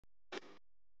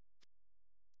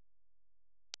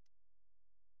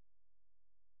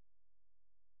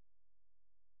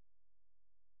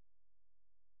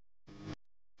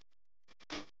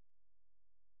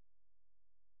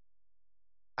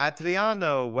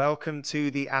Adriano, welcome to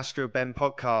the Astroben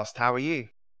podcast. How are you?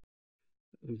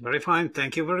 Very fine.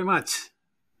 Thank you very much.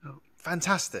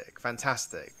 Fantastic,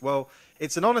 fantastic. Well,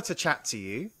 it's an honor to chat to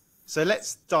you. So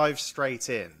let's dive straight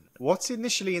in. What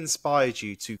initially inspired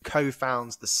you to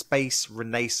co-found the Space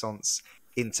Renaissance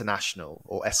International,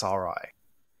 or SRI?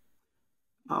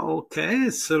 Okay,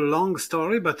 it's a long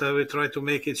story, but I will try to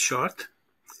make it short.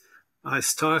 I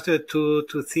started to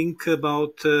think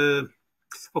about.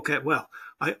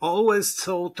 I always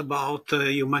thought about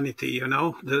humanity. You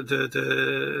know,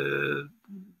 the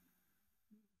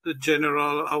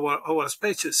general our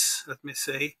species. Let me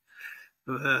say.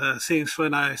 Since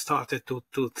when I started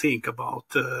to think about,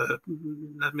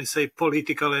 let me say,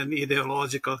 political and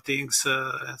ideological things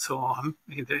and so on,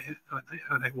 when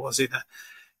I was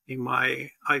in my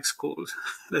high school,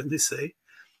 let me say.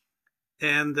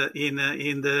 And in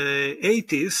the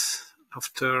 80s,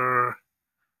 after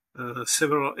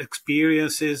several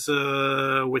experiences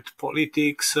with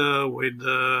politics, with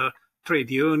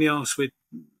trade unions, with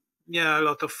a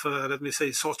lot of, let me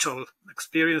say, social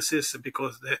experiences,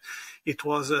 because it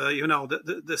was, the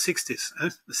 60s,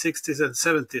 the 60s and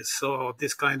 70s. So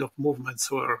this kind of movements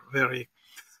were very,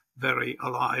 very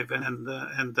alive, and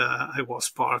I was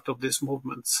part of these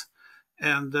movements.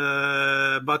 And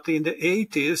but in the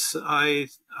 80s, I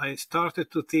started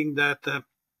to think that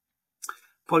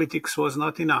politics was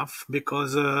not enough,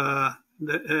 because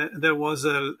there was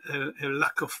a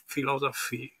lack of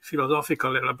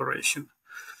philosophical elaboration.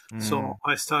 So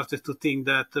I started to think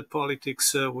that the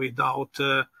politics without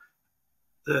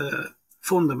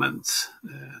fundaments,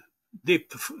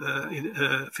 deep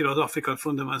philosophical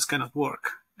fundaments, cannot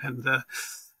work. And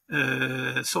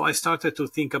so I started to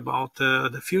think about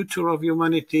the future of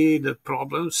humanity, the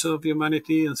problems of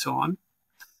humanity, and so on.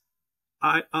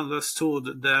 I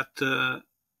understood that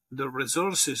the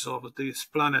resources of this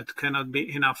planet cannot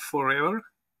be enough forever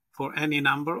for any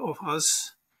number of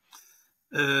us.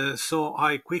 So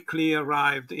I quickly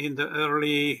arrived in the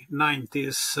early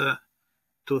 90s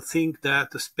to think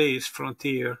that the space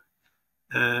frontier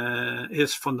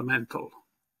is fundamental,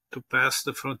 to pass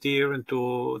the frontier and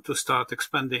to start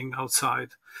expanding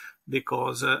outside,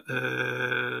 because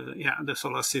the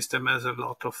solar system has a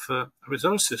lot of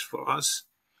resources for us,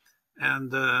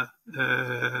 and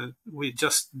we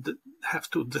just have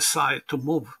to decide to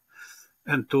move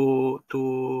and to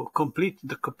complete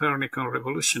the Copernican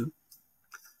revolution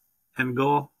and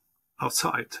go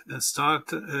outside and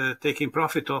start taking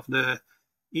profit of the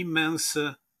immense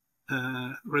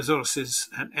resources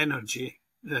and energy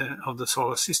of the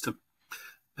solar system.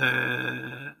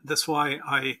 That's why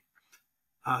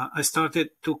I started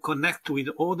to connect with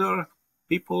other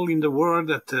people in the world,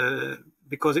 that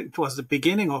because it was the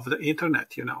beginning of the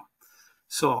internet, you know.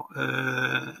 So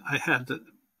I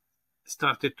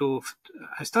started to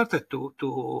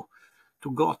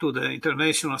go to the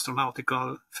International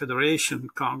Astronautical Federation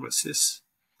congresses,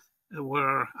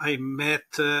 where I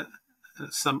met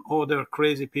some other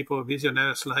crazy people,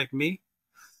 visionaries like me,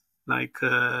 like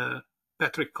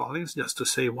Patrick Collins, just to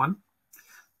say one.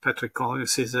 Patrick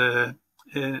Collins is an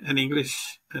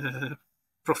English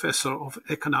professor of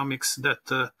economics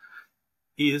that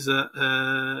is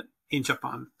in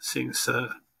Japan since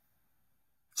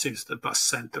the past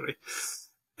century,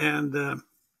 and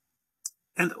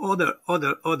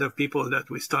other people that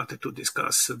we started to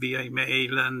discuss via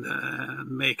email and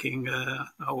making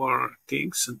our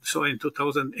things. And so in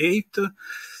 2008,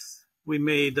 we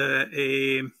made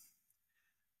a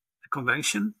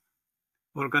convention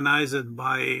organized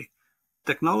by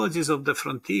Technologies of the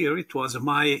Frontier. It was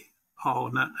my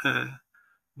own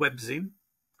webzine,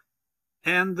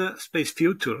 and Space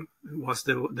Future was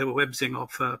the webzine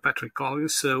of Patrick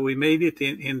Collins. We made it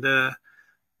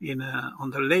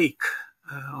on the lake,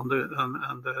 on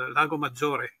the Lago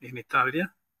Maggiore in Italy,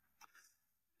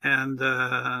 and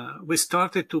we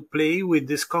started to play with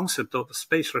this concept of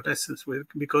space renaissance,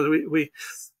 because we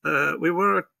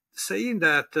were saying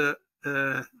that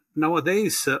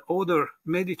nowadays other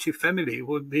Medici family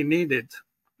would be needed,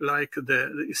 like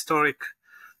the historic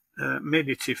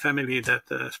Medici family that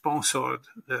sponsored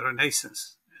the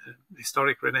Renaissance,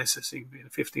 historic Renaissance in the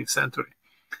 15th century.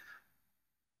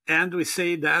 And we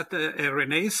say that a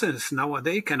Renaissance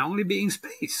nowadays can only be in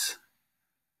space,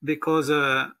 because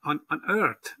on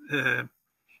Earth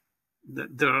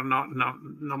there are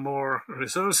no more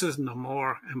resources, no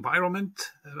more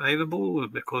environment available,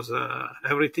 because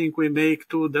everything we make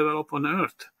to develop on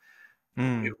Earth,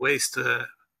 we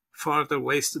further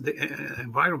waste the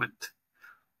environment.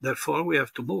 Therefore, we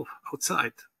have to move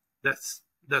outside. That's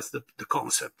the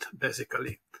concept,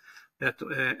 basically.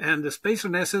 And the Space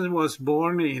Renaissance was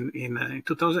born in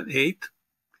 2008,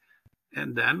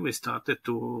 And then we started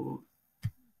to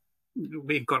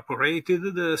we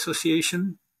incorporated the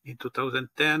association in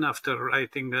 2010 after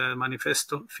writing a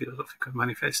manifesto, philosophical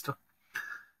manifesto.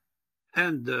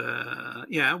 And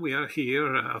yeah, we are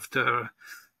here after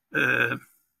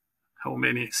how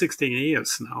many? 16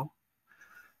 years now.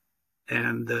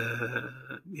 And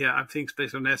yeah, I think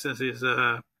Space Renaissance is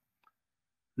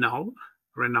now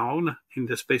renowned in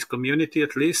the space community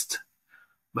at least.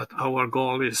 But our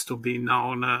goal is to be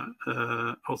known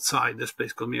outside the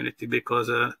space community,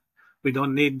 because we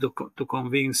don't need to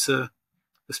convince the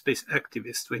space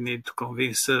activists. We need to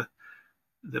convince the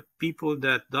people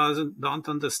that don't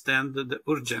understand the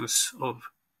urgency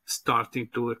of starting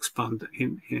to expand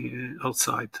in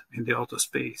outside in the outer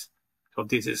space. So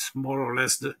this is more or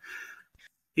less the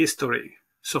history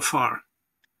so far.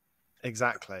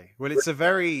 Exactly. Well, it's a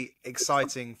very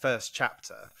exciting first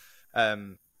chapter.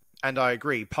 And I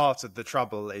agree, part of the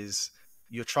trouble is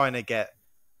you're trying to get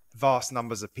vast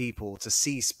numbers of people to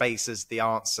see space as the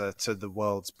answer to the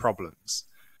world's problems.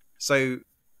 So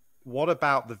what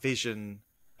about the vision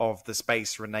of the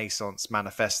Space Renaissance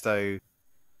Manifesto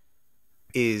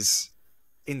is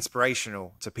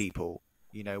inspirational to people?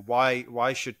 You know,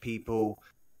 why should people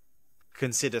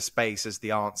consider space as the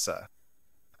answer?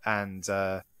 And,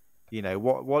 you know,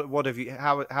 what have you,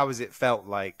 how has it felt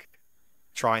like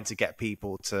trying to get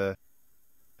people to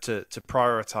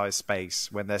prioritize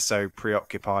space when they're so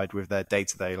preoccupied with their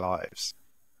day-to-day lives?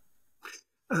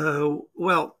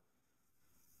 Well,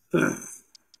 I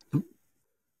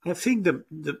think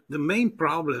the main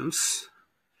problems,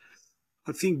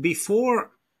 I think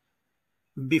before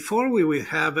we will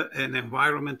have an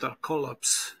environmental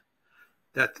collapse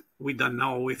that we don't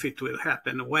know if it will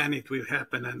happen, when it will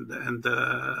happen, and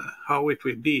how it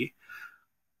will be,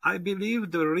 I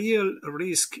believe the real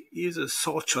risk is a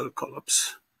social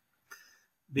collapse,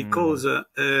 because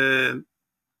there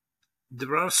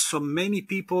are so many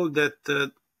people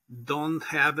that don't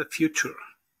have a future.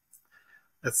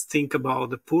 Let's think about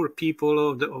the poor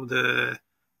people of the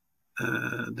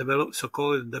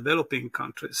so-called developing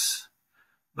countries.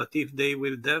 But if they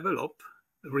will develop,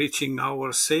 reaching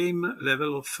our same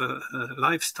level of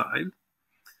lifestyle,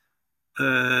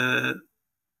 the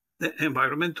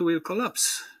environment will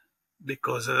collapse,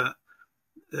 because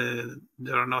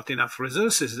there are not enough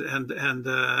resources. And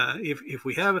if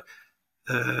we have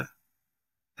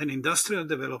an industrial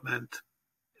development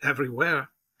everywhere,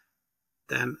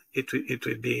 then it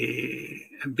will be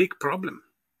a big problem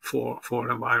for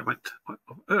environment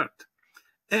of Earth.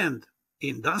 And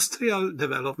industrial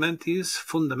development is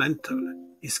fundamental,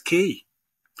 is key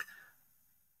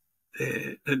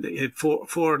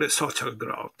for the social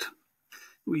growth.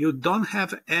 You don't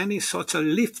have any social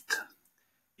lift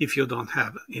if you don't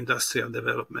have industrial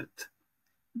development,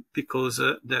 because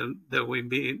there will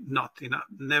be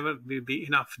never will be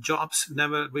enough jobs,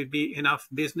 never will be enough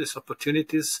business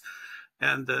opportunities,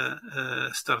 and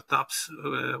startups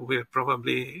will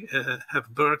probably have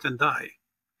birth and die,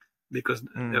 because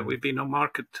there will be no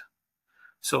market.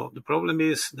 So the problem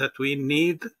is that we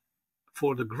need,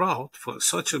 for the growth, for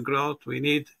social growth, we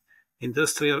need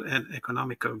industrial and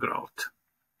economical growth.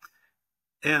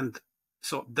 And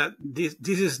so that this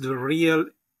is the real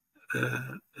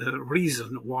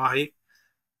reason why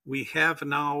we have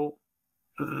now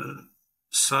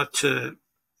such a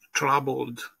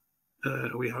troubled,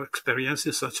 we are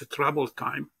experiencing such a troubled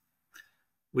time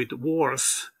with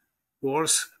wars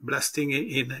blasting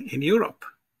in Europe.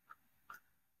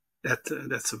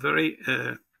 That's a very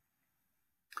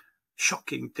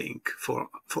shocking thing for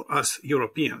us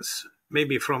Europeans.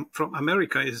 Maybe from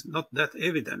America is not that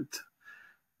evident.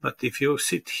 But if you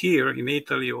sit here in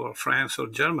Italy or France or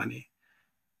Germany,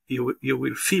 you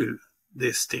will feel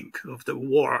this thing of the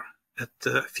war at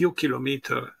a few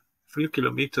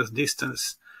kilometers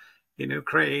distance in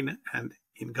Ukraine and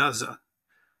in Gaza,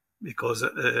 because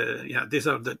these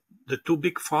are the two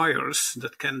big fires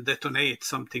that can detonate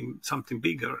something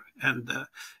bigger, and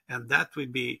that will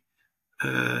be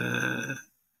the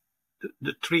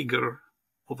trigger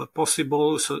of a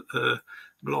possible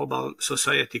global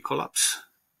society collapse.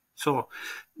 So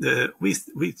we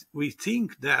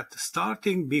think that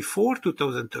starting before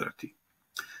 2030,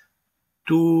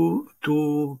 to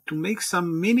make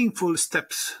some meaningful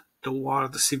steps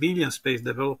toward civilian space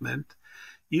development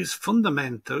is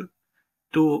fundamental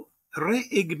to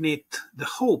reignite the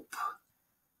hope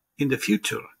in the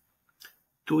future,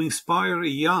 to inspire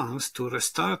youngs to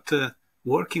restart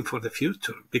working for the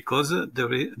future, because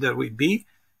there will be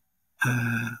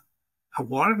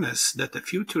awareness that the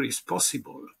future is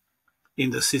possible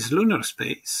in the cislunar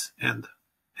space and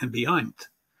beyond,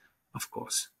 of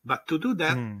course. But to do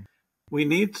that, we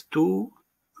need to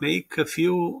make a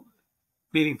few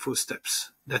meaningful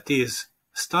steps. That is,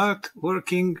 start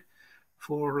working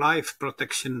for life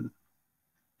protection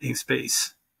in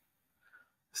space.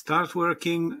 Start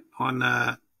working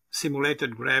on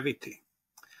simulated gravity,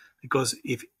 because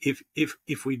if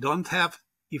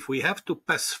we have to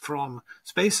pass from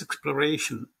space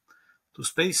exploration to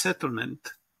space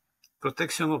settlement,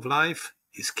 protection of life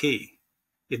is key.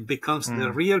 It becomes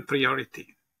the real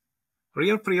priority.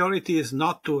 Real priority is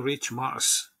not to reach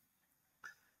Mars.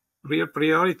 Real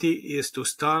priority is to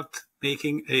start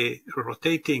making a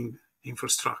rotating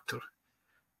infrastructure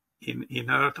in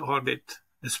Earth orbit,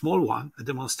 a small one, a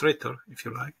demonstrator, if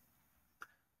you like,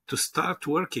 to start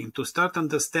working, to start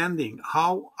understanding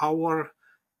how our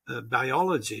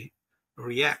biology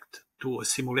react to a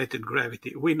simulated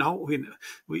gravity. We know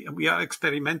we are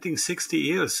experimenting 60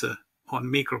 years on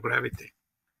microgravity.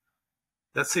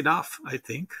 That's enough, I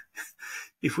think.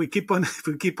 If we keep on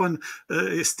still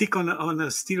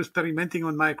experimenting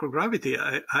on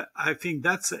microgravity, I think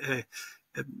that's a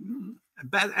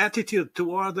bad attitude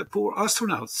toward the poor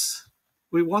astronauts.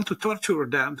 We want to torture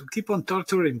them, to keep on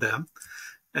torturing them,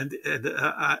 and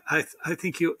I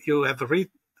think you have read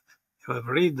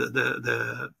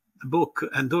the book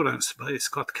Endurance by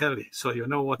Scott Kelly, so you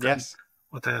know what I'm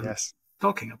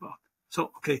talking about.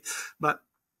 So okay, but.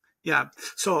 Yeah.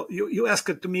 So you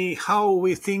asked me how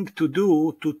we think to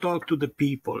talk to the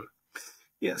people.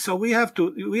 Yeah. So we have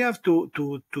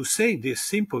to say these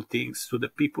simple things to the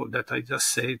people that I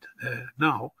just said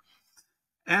now,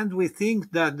 and we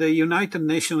think that the United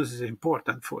Nations is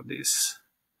important for this,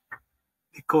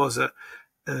 because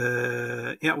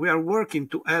we are working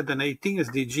to add an 18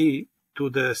 SDG to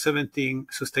the 17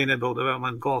 Sustainable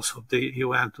Development Goals of the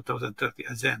UN 2030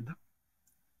 agenda,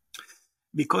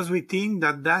 because we think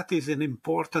that that is an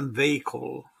important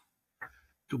vehicle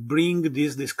to bring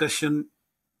this discussion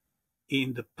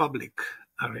in the public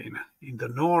arena, in the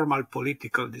normal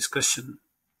political discussion.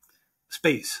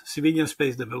 Civilian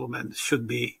space development should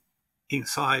be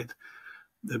inside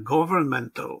the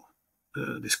governmental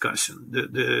discussion,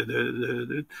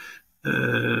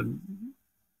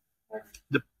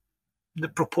 the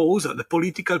proposal, the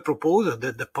political proposal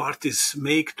that the parties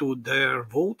make to their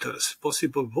voters,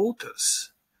 possible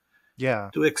voters,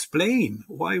 to explain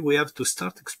why we have to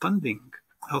start expanding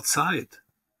outside.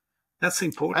 That's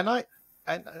important.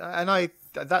 And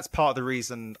that's part of the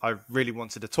reason I really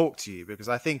wanted to talk to you, because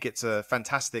I think it's a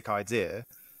fantastic idea,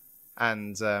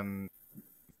 and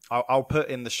I'll put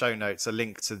in the show notes a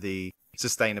link to the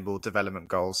Sustainable Development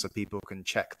Goals so people can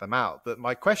check them out. But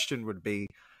my question would be,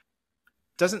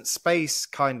 doesn't space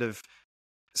could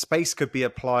be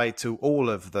applied to all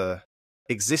of the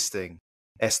existing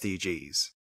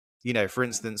SDGs? You know, for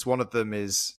instance, one of them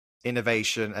is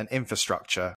innovation and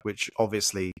infrastructure, which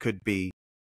obviously could be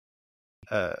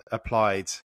applied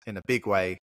in a big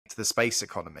way to the space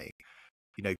economy.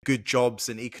 You know, good jobs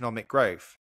and economic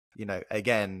growth. You know,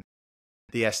 again,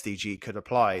 the SDG could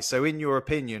apply. So in your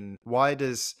opinion, why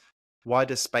does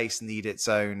space need its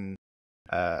own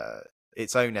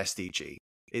SDG?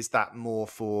 Is that more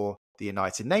for the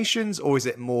United Nations, or is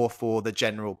it more for the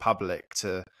general public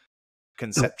to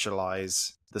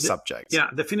conceptualize the subject? Yeah,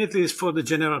 definitely is for the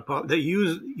general public. The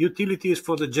utility is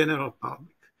for the general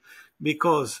public,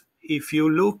 because if you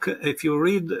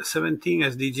read 17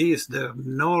 SDGs, there are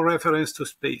no reference to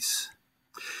space.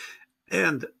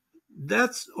 And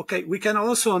that's okay. We can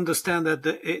also understand that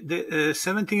the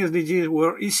 17 SDGs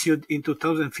were issued in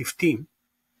 2015.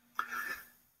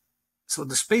 So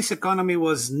the space economy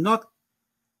was not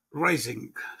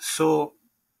rising so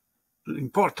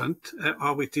important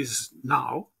how it is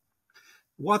now.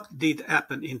 What did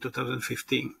happen in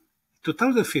 2015?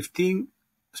 2015,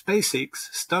 SpaceX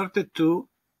started to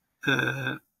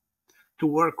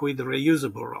work with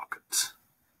reusable rockets.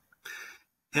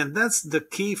 And that's the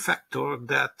key factor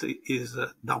that is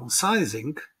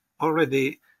downsizing,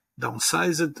 already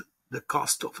downsized the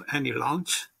cost of any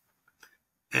launch.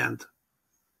 And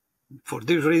for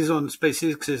this reason,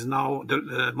 SpaceX is now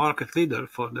the market leader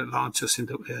for the launches in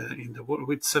the world,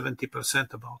 with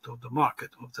 70% about of the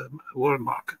market, of the world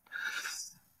market.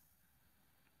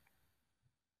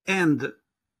 And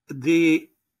the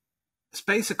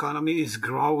space economy is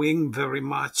growing very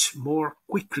much more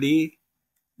quickly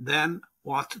than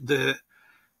what the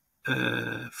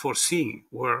foreseeing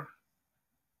were,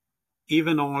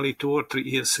 even only 2 or 3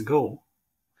 years ago,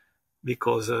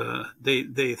 because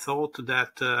they thought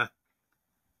that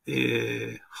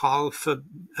half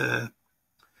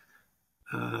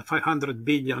 500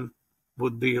 billion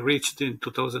would be reached in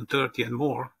 2030 and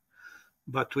more,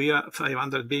 but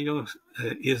 500 billion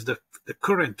is the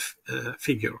current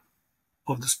figure.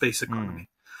 of the space economy.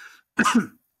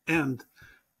 And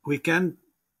we can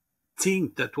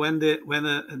think that when the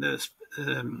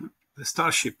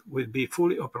Starship will be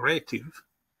fully operative,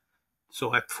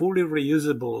 so a fully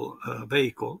reusable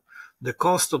vehicle, the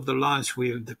cost of the launch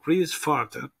will decrease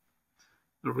further,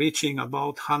 reaching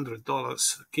about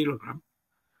 $100 a kilogram.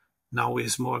 Now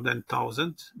is more than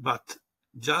 1,000, but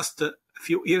just a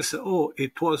few years ago,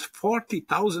 it was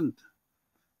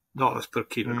 $40,000 per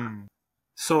kilogram.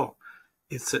 So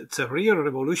it's a real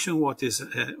revolution what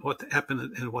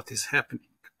happened and what is happening.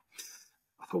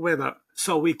 However,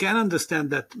 so we can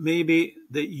understand that maybe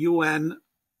the UN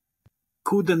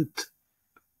couldn't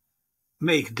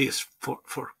make this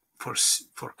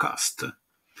forecast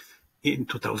in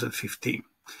 2015.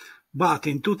 But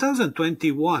in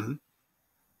 2021,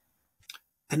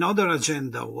 another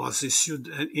agenda was issued,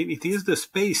 and it is the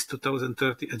Space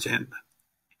 2030 agenda.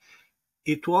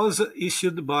 It was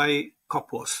issued by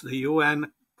COPUOS, the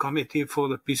UN Committee for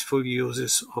the Peaceful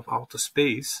Uses of Outer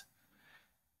Space.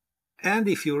 And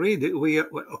if you read it,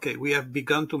 we have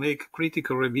begun to make a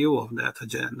critical review of that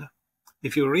agenda.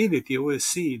 If you read it, you will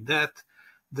see that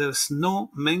there's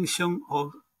no mention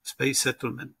of space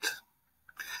settlement.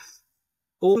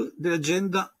 All the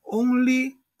agenda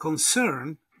only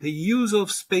concern the use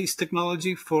of space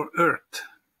technology for Earth.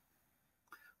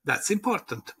 That's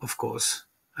important, of course.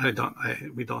 We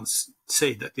don't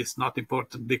say that it's not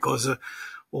important, because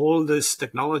all these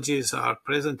technologies are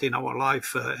present in our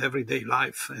life, everyday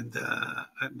life, and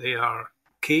they are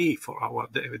key for our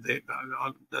everyday.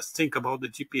 Let's think about the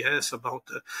GPS, about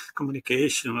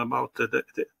communication, about the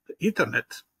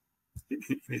internet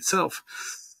in itself,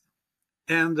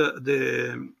 and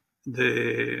the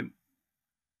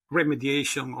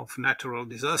remediation of natural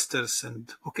disasters.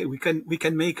 And we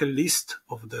can make a list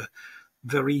of the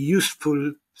very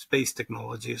useful space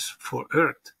technologies for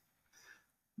Earth.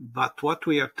 But what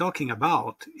we are talking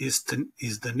about is the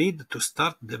need to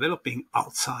start developing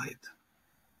outside.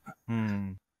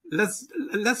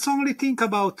 Let's only think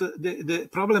about the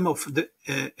problem of the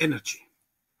energy,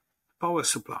 power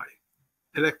supply,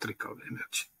 electrical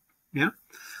energy. Yeah,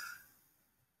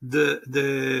 the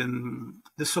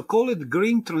so-called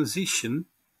green transition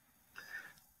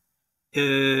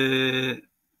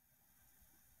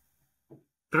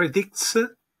predicts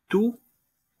to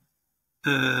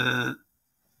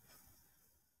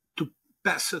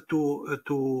pass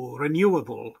to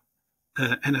renewable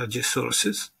energy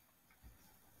sources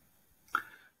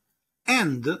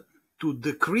and to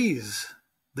decrease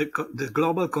the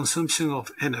global consumption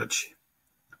of energy.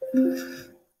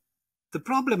 The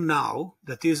problem now,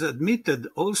 that is admitted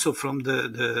also from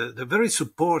the very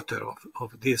supporter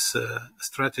of these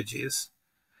strategies,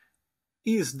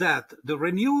 is that the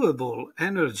renewable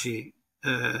energy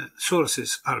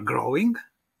sources are growing.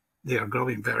 They are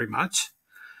growing very much.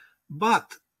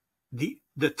 But the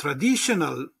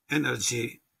traditional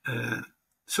energy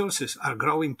sources are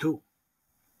growing too.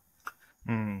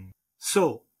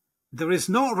 So there is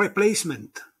no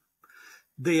replacement.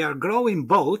 They are growing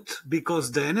both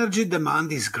because the energy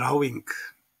demand is growing.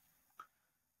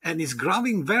 And it's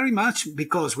growing very much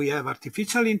because we have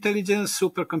artificial intelligence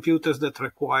supercomputers that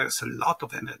requires a lot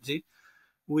of energy.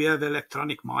 We have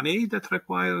electronic money that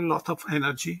requires a lot of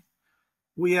energy.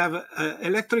 We have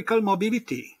electrical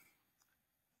mobility,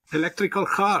 electrical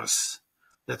cars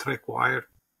that require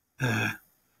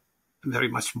very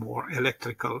much more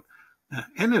electrical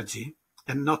energy.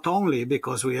 And not only,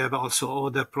 because we have also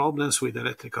other problems with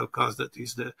electrical cars, that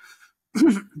is the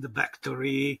the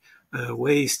battery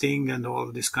wasting and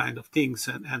all these kind of things,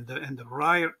 and the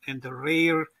rare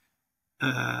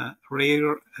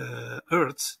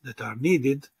earths that are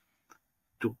needed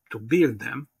to build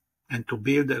them and to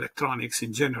build electronics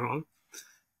in general,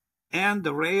 and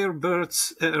the rare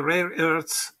earths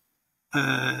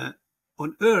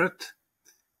on Earth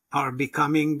are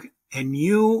becoming a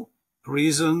new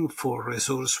reason for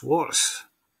resource wars.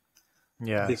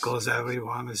 Yes. Because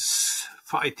everyone is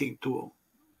fighting to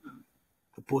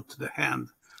put the hand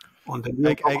on the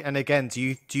new. And again, do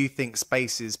you think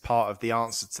space is part of the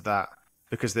answer to that?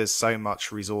 Because there's so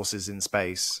much resources in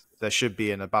space, there should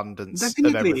be an abundance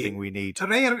of everything we need.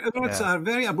 Rare earths are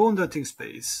very abundant in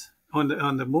space, on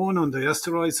the moon, on the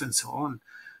asteroids, and so on.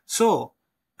 So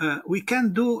we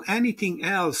can't do anything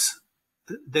else.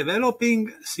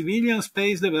 Developing civilian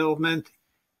space development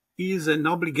is an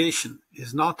obligation,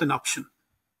 is not an option.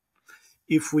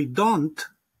 If we don't,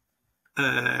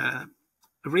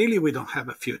 really we don't have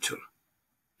a future.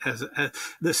 As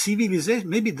the civilization,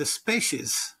 maybe the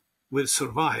species will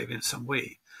survive in some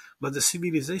way, but the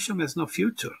civilization has no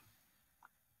future.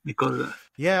 Because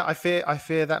I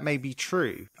fear that may be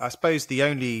true. I suppose the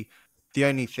only The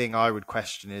only thing I would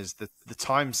question is the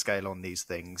time scale on these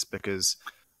things, because,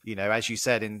 you know, as you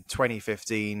said, in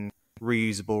 2015,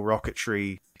 reusable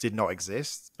rocketry did not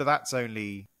exist, but that's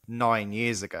only 9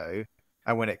 years ago.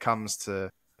 And when it comes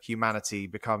to humanity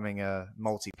becoming a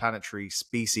multi-planetary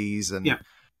species, and, Yeah.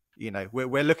 you know,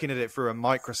 we're looking at it through a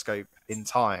microscope in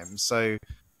time. So,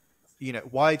 you know,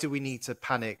 why do we need to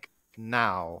panic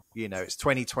now? You know, it's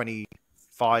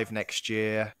 2025 next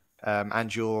year,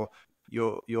 and you're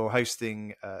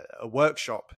hosting a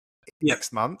workshop Yeah.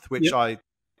 next month, which Yeah.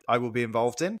 I will be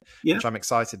involved in, Yeah. which I'm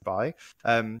excited by,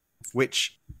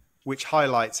 which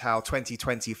highlights how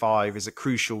 2025 is a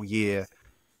crucial year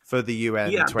for the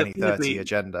UN Yeah, 2030 definitely.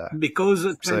 agenda. Because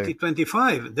So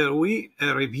 2025 there will be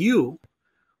a review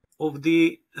of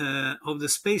the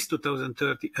Space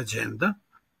 2030 agenda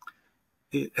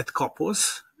at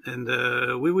COPOS, and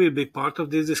we will be part of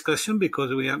this discussion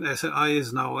because SRI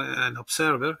is now an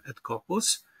observer at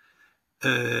COPOS,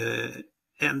 and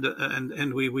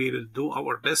we will do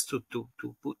our best to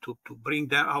bring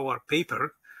down our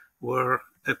paper, where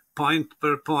a point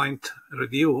per point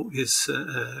review is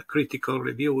critical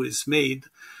review is made,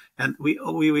 and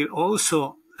we will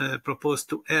also propose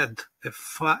to add a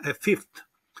fifth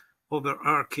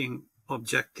overarching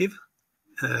objective.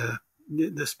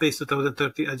 The Space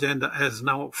 2030 agenda has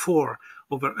now 4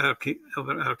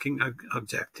 overarching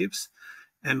objectives,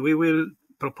 and we will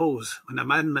propose an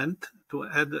amendment to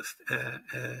add a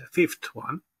fifth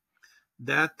one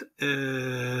that,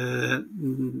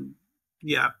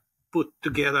 put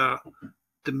together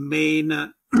the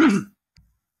main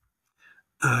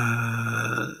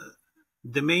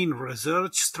the main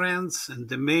research strands and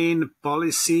the main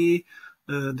policy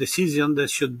decision that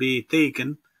should be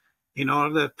taken in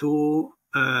order to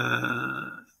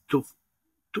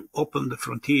open the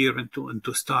frontier and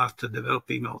to start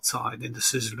developing outside in the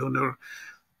cislunar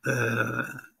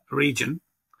region.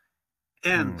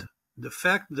 And the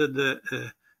fact that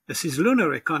the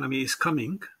cislunar economy is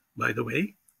coming, by the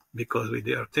way, because with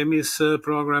the Artemis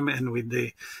program and with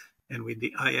the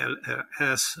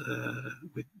ILRS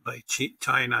by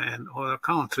China and other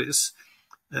countries,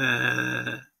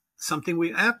 something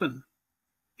will happen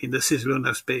in the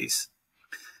cislunar space,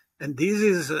 and this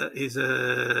is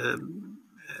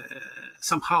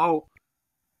somehow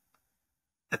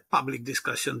a public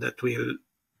discussion that will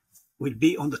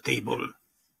be on the table,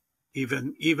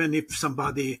 even if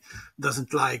somebody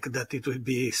doesn't like that it will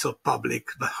be so public,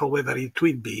 but however it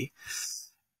will be.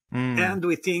 And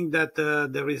we think that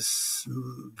there is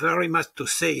very much to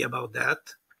say about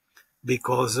that,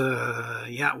 because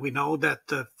we know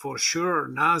that for sure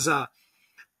NASA,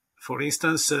 for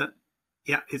instance,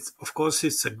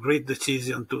 it's a great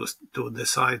decision to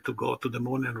decide to go to the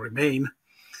moon and remain,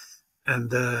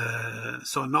 and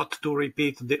so not to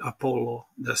repeat the Apollo,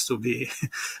 just to be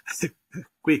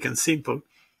quick and simple.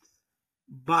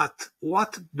 But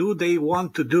what do they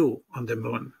want to do on the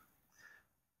moon?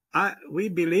 We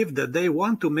believe that they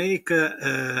want to make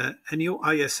a new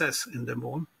ISS in the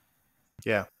moon.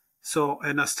 Yeah. So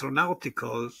an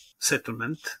astronautical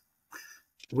settlement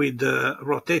with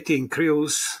rotating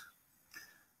crews.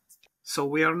 So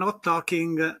we are not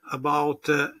talking about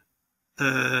the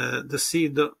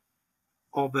seed of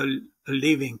a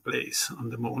living place on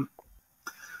the moon.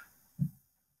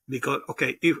 Because,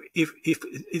 okay, if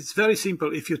it's very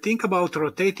simple. If you think about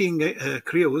rotating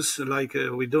crews like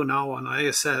we do now on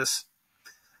ISS,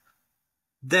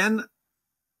 then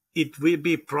it will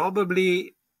be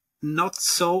probably not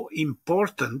so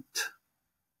important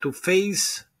to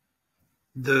face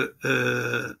the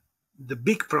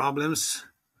big problems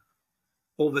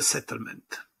of a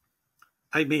settlement.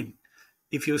 I mean,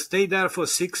 if you stay there for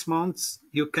 6 months,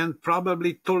 you can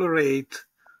probably tolerate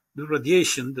the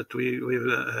radiation that we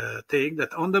will take.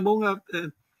 That on the moon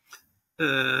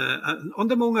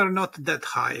are not that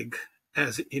high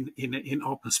as in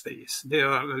open space. They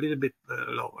are a little bit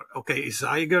lower. Okay, it's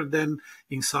higher than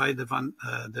inside the Van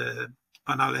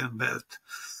Allen belt,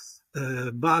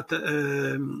 but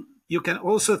you can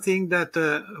also think that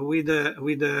with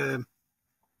a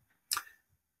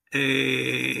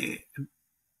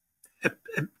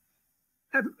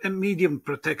medium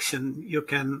protection, you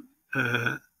can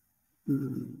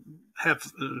have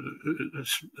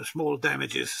small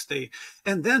damages stay,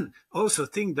 and then also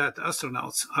think that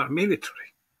astronauts are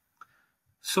military.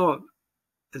 So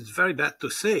it's very bad to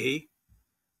say,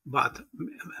 but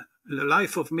the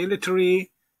life of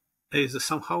military is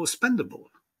somehow spendable,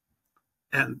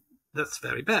 and that's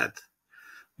very bad,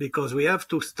 because we have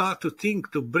to start to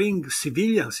think to bring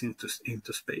civilians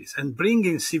into space, and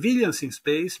bringing civilians in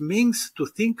space means to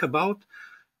think about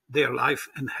their life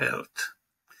and health.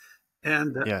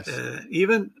 and Yes.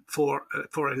 even for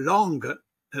a long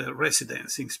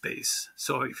residence in space.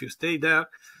 So if you stay there,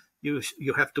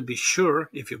 you have to be sure,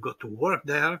 if you go to work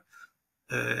there,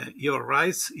 your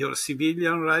rights, your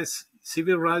civil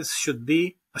rights should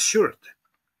be assured.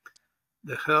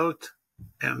 The health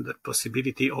and the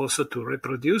possibility also to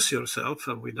reproduce yourself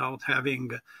without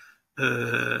having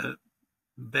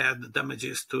bad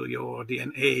damages to your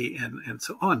DNA and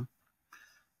so on.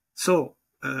 So,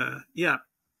 yeah,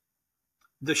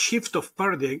 the shift of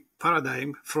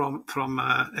paradigm from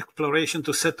exploration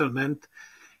to settlement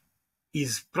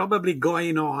is probably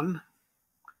going on.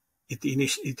 It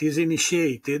is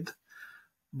initiated,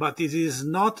 but it is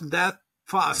not that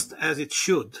fast as it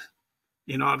should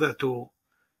in order to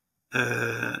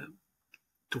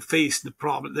face the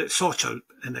problem, the social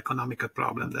and economical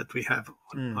problem that we have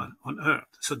on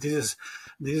Earth. So this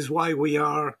is why we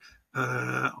are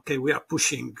we are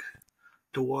pushing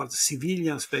towards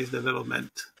civilian space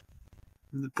development,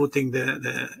 putting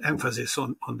the emphasis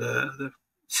on the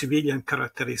civilian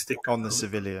characteristic. On the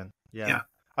civilian, yeah.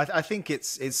 I think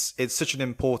it's such an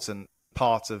important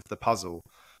part of the puzzle,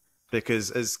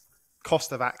 because as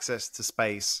cost of access to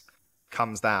space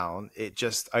comes down, it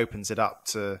just opens it up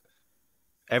to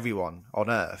everyone on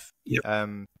Earth. Yep.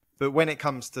 But when it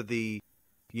comes to the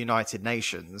United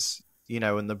Nations,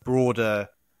 and the broader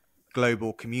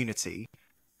global community,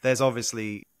 there's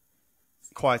obviously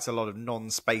quite a lot of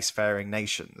non-spacefaring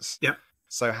nations. Yeah.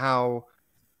 So how,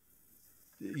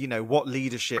 what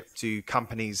leadership do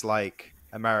companies like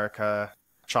America,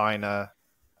 China,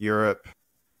 Europe,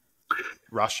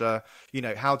 Russia,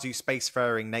 how do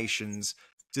spacefaring nations,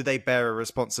 do they bear a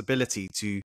responsibility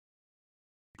to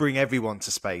bring everyone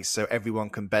to space so everyone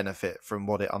can benefit from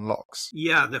what it unlocks?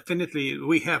 Yeah, definitely.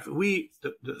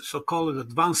 The so-called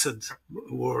advanced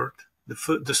world,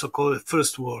 the so-called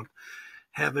first world,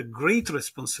 have a great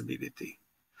responsibility,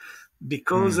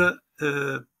 because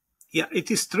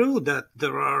it is true that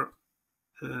there are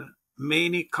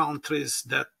many countries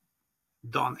that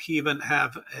don't even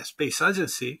have a space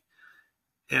agency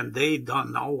and they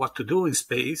don't know what to do in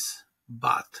space.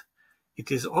 But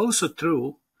it is also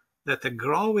true that a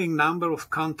growing number of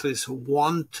countries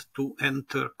want to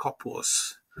enter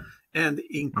COPUOS. And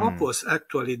in COPUOS,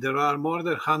 actually, there are more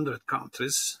than 100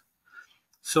 countries.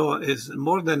 So it's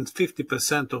more than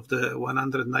 50% of the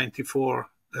 194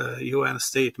 UN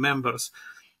state members.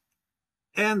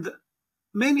 And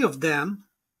many of them,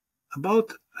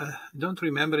 about, I don't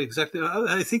remember exactly,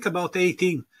 I think about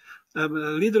 18, a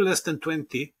little less than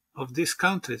 20 of these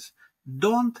countries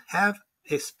don't have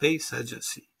a space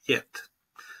agency yet.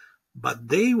 But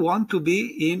they want to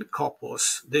be in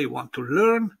COPUOS. They want to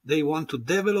learn, they want to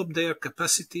develop their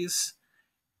capacities.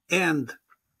 And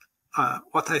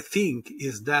what I think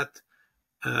is that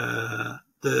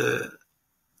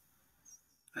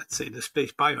let's say the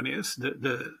space pioneers,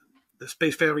 the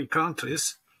spacefaring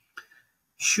countries,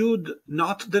 should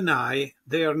not deny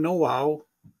their know-how,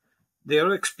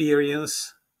 their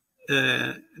experience.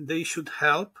 They should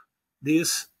help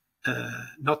these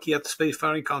not yet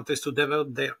spacefaring countries to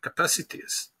develop their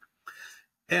capacities.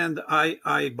 And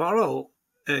I borrow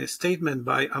a statement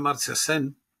by Amartya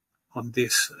Sen on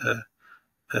this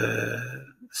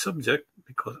subject,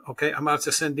 because,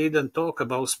 Amartya Sen didn't talk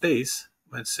about space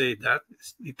when say that.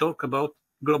 He talked about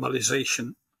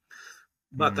globalization.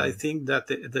 But I think that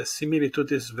the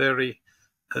similitude is very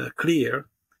clear.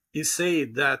 He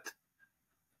said that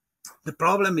the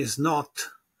problem is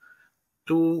not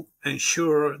to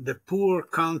ensure the poor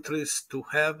countries to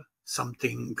have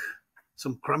something,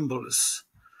 some crumbles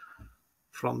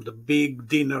from the big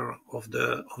dinner of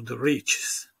the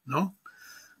rich, no?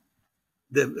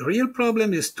 The real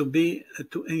problem is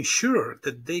to ensure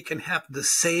that they can have the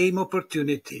same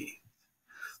opportunity,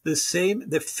 the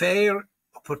fair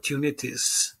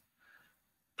opportunities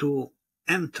to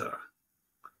enter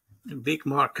the big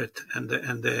market and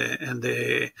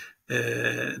the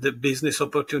business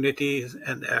opportunities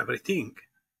and everything.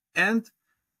 And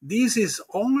this is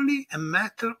only a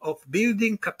matter of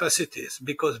building capacities,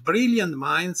 because brilliant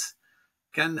minds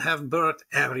can have birth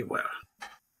everywhere.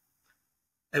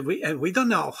 And we don't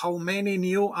know how many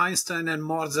new Einstein and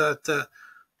Mozart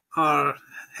are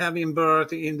having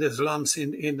birth in the slums,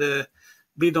 in the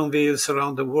bidonvilles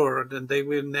around the world, and they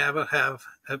will never have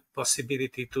a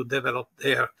possibility to develop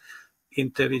their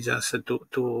intelligence and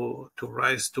to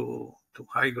rise to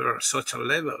higher social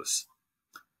levels.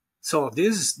 So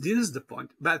this is the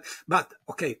point. But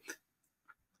okay,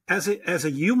 as a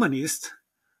humanist,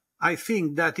 I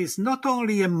think that it's not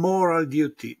only a moral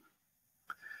duty,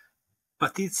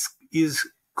 but it is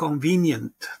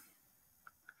convenient,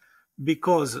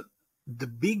 because the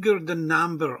bigger the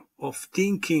number of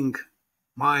thinking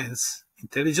minds,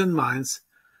 intelligent minds,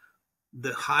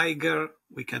 the higher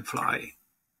we can fly,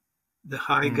 the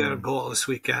higher goals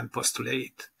we can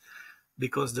postulate,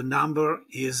 because the number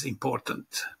is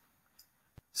important.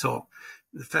 So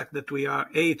the fact that we are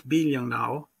 8 billion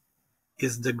now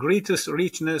is the greatest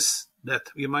richness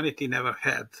that humanity never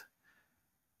had,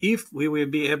 if we will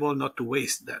be able not to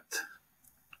waste that.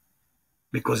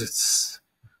 Because it's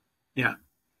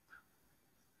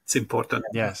important.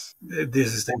 Yes.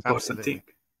 This is the important Absolutely. thing.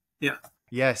 Yeah.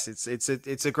 Yes,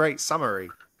 it's a great summary,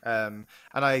 and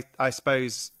I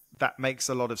suppose that makes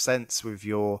a lot of sense with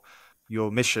your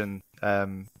mission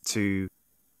to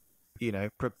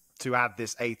to add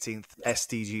this 18th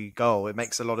SDG goal. It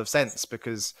makes a lot of sense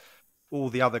because all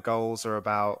the other goals are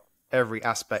about every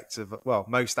aspect of, well,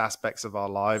 most aspects of our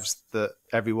lives that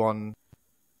everyone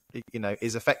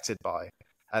is affected by,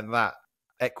 and that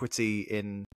equity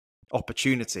in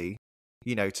opportunity,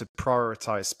 to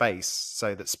prioritize space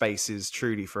so that space is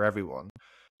truly for everyone,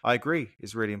 I agree,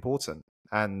 is really important.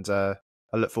 And I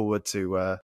look forward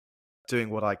to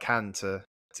doing what I can to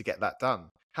get that done.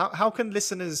 How can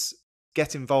listeners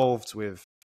get involved with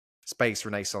Space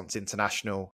Renaissance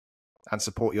International and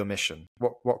support your mission?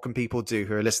 What can people do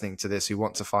who are listening to this who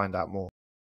want to find out more?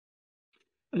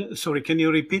 Sorry, can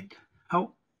you repeat?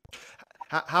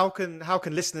 How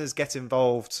can listeners get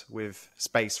involved with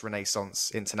Space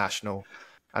Renaissance International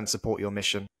and support your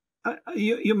mission?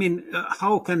 You mean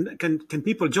how can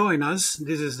people join us?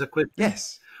 This is the question.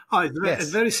 Yes. It's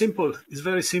very simple. It's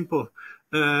very simple.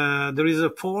 There is a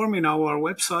form in our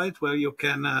website where you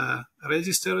can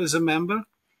register as a member.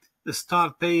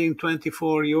 Start paying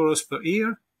 24 euros per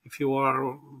year if you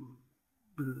are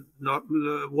not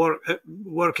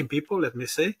working people, let me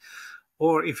say.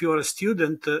 Or if you are a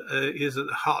student, is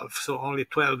half, so only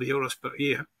 12 euros per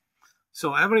year.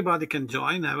 So everybody can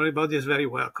join. Everybody is very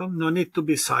welcome. No need to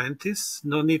be scientists.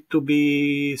 No need to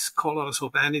be scholars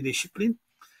of any discipline.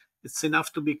 It's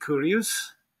enough to be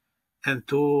curious and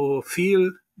to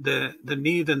feel the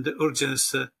need and the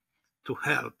urgency to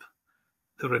help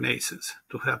the Renaissance,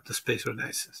 to help the Space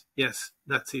Renaissance. Yes,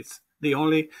 that's it. The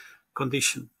only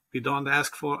condition. We don't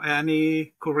ask for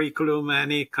any curriculum,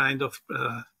 any kind of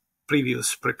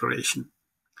previous preparation.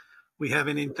 We have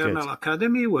an internal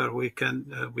academy where we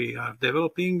are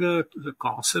developing the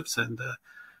concepts, and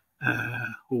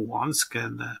who wants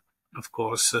can, of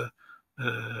course,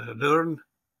 learn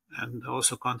and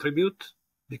also contribute,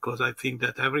 because I think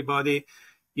that everybody,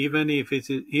 even if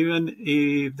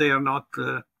they are not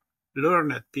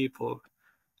learned people,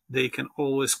 they can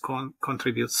always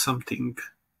contribute something.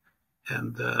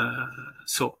 And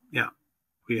so, yeah,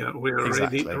 we are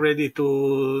Exactly. ready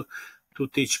to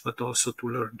teach, but also to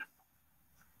learn.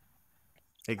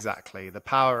 Exactly. The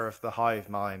power of the hive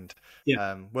mind.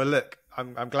 Yeah. Well, look,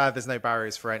 I'm glad there's no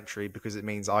barriers for entry, because it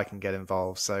means I can get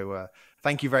involved. So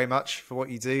thank you very much for what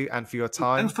you do and for your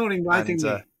time. Thanks for inviting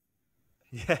me.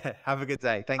 Yeah, have a good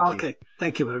day. Thank you. Okay,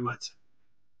 thank you very much.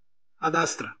 Ad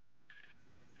Astra.